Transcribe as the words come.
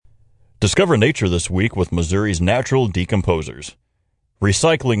Discover nature this week with Missouri's natural decomposers.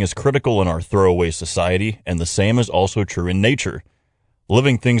 Recycling is critical in our throwaway society, and the same is also true in nature.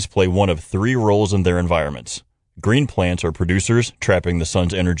 Living things play one of three roles in their environments. Green plants are producers, trapping the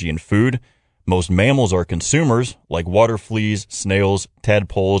sun's energy in food. Most mammals are consumers, like water fleas, snails,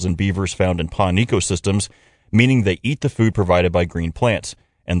 tadpoles, and beavers found in pond ecosystems, meaning they eat the food provided by green plants.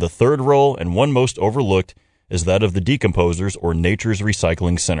 And the third role, and one most overlooked, is that of the decomposers, or nature's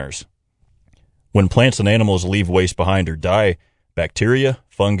recycling centers. When plants and animals leave waste behind or die, bacteria,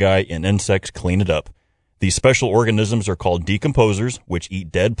 fungi, and insects clean it up. These special organisms are called decomposers, which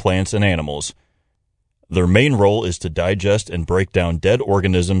eat dead plants and animals. Their main role is to digest and break down dead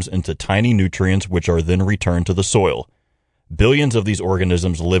organisms into tiny nutrients, which are then returned to the soil. Billions of these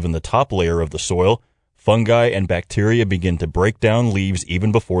organisms live in the top layer of the soil. Fungi and bacteria begin to break down leaves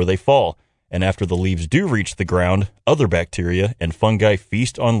even before they fall, and after the leaves do reach the ground, other bacteria and fungi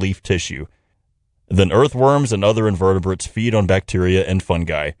feast on leaf tissue. Then earthworms and other invertebrates feed on bacteria and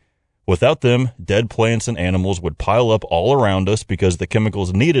fungi. Without them, dead plants and animals would pile up all around us because the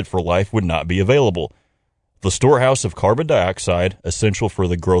chemicals needed for life would not be available. The storehouse of carbon dioxide, essential for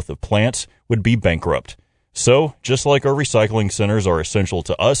the growth of plants, would be bankrupt. So, just like our recycling centers are essential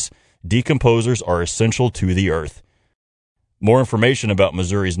to us, decomposers are essential to the earth. More information about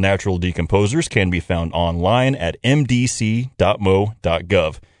Missouri's natural decomposers can be found online at mdc.mo.gov.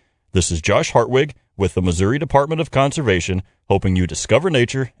 This is Josh Hartwig with the Missouri Department of Conservation, hoping you discover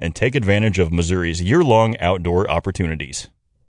nature and take advantage of Missouri's year-long outdoor opportunities.